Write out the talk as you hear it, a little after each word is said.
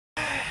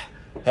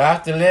He'll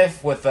have to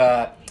live with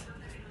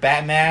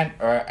Batman,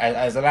 or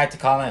as I like to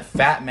call him,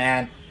 Fat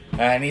Man.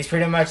 And he's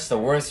pretty much the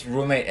worst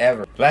roommate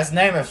ever. Last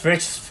night my fridge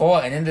was full,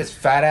 and then this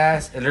fat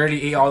ass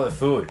literally ate all the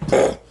food.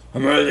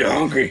 I'm really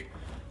hungry.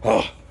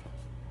 Oh,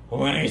 I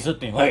want to eat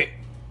something. Wait,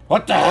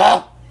 what the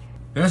hell?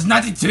 There's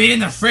nothing to eat in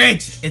the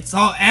fridge. It's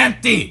all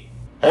empty.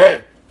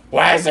 Hey,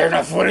 why is there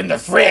no food in the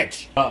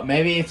fridge?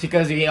 Maybe it's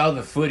because you ate all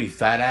the food, you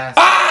fat ass.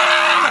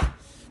 Ah!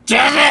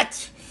 Damn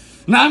it!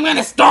 Now I'm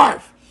gonna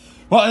starve.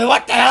 Well,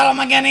 what the hell am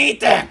I gonna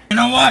eat then? You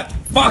know what?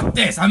 Fuck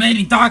this. I'm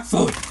eating dog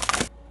food.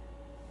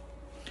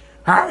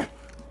 Huh?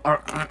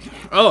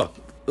 Oh,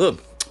 ugh.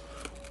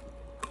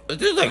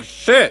 This is like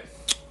shit.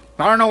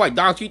 I don't know why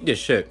dogs eat this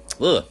shit.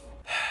 Ugh.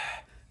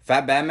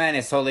 Fat Batman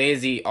is so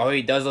lazy. All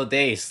he does all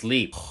day is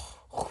sleep.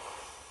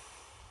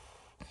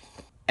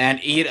 And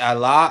eat a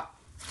lot.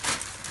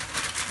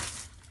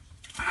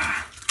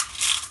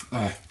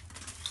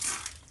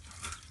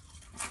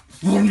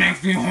 Food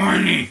makes me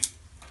horny.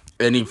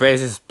 And he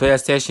plays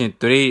PlayStation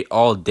 3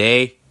 all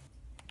day.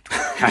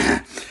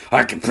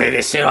 I can play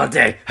this shit all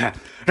day.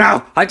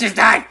 No, I just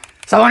died.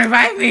 Someone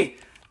revive me.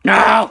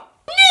 No.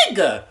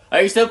 Nigga,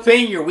 are you still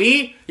playing your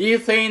Wii? You're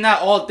playing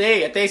that all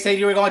day. They said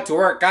you were going to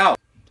work out.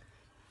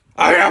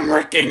 I am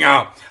working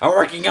out. I'm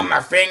working on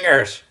my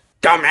fingers.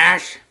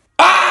 Dumbass.